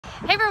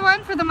Hey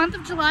everyone, for the month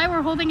of July,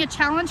 we're holding a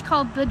challenge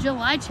called the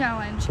July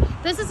Challenge.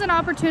 This is an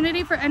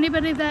opportunity for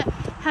anybody that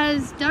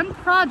has done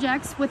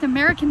projects with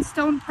American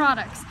Stone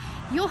products.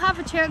 You'll have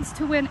a chance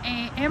to win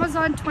a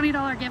Amazon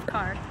 $20 gift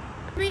card.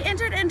 To be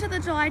entered into the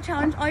July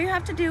Challenge, all you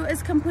have to do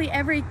is complete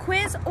every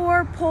quiz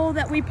or poll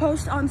that we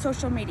post on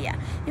social media.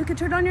 You can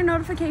turn on your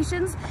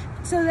notifications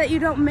so that you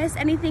don't miss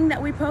anything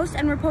that we post,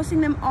 and we're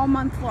posting them all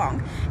month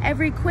long.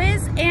 Every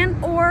quiz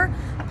and or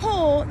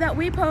poll that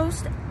we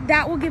post,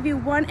 that will give you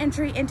one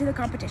entry into the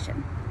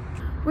competition.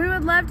 We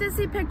would love to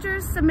see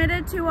pictures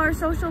submitted to our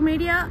social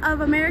media of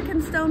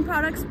American Stone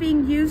products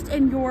being used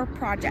in your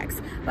projects.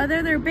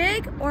 Whether they're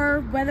big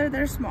or whether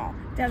they're small,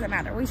 doesn't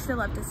matter, we still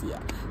love to see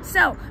it.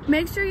 So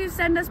make sure you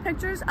send us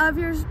pictures of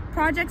your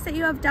projects that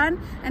you have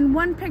done, and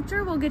one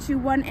picture will get you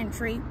one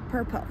entry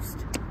per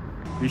post.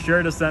 Be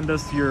sure to send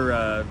us your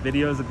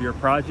videos of your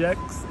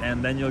projects,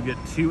 and then you'll get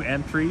 2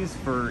 entries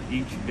for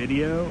each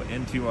video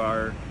into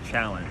our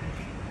challenge.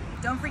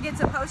 Don't forget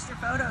to post your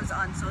photos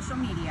on social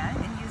media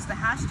and use the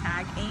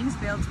hashtag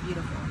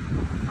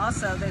AmesBuildsBeautiful.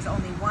 Also, there's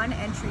only 1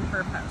 entry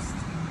per post.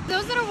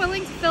 Those that are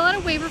willing to fill out a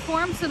waiver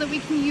form so that we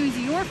can use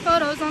your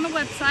photos on the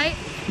website,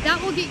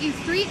 that will get you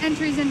 3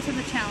 entries into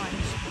the challenge.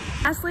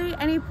 Lastly,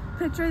 any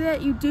picture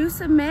that you do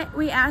submit,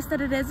 we ask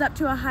that it is up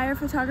to a higher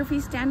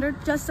photography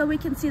standard, just so we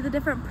can see the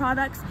different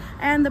products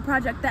and the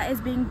project that is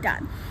being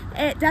done.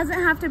 It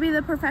doesn't have to be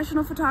the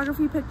professional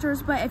photography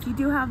pictures, but if you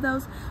do have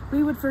those,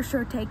 we would for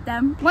sure take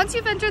them. Once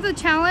you've entered the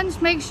challenge,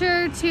 make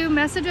sure to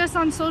message us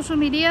on social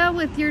media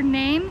with your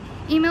name,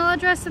 email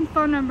address, and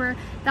phone number.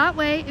 That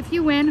way, if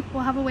you win,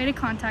 we'll have a way to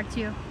contact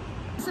you.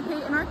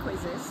 Participate in our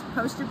quizzes,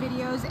 post your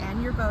videos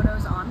and your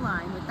photos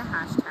online with the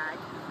hashtag,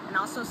 and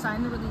also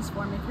sign the release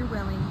form if you're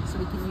willing, so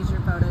we can use your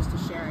photos to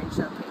share and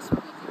showcase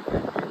what we do here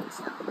at American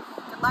Stone.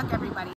 Good luck, everybody.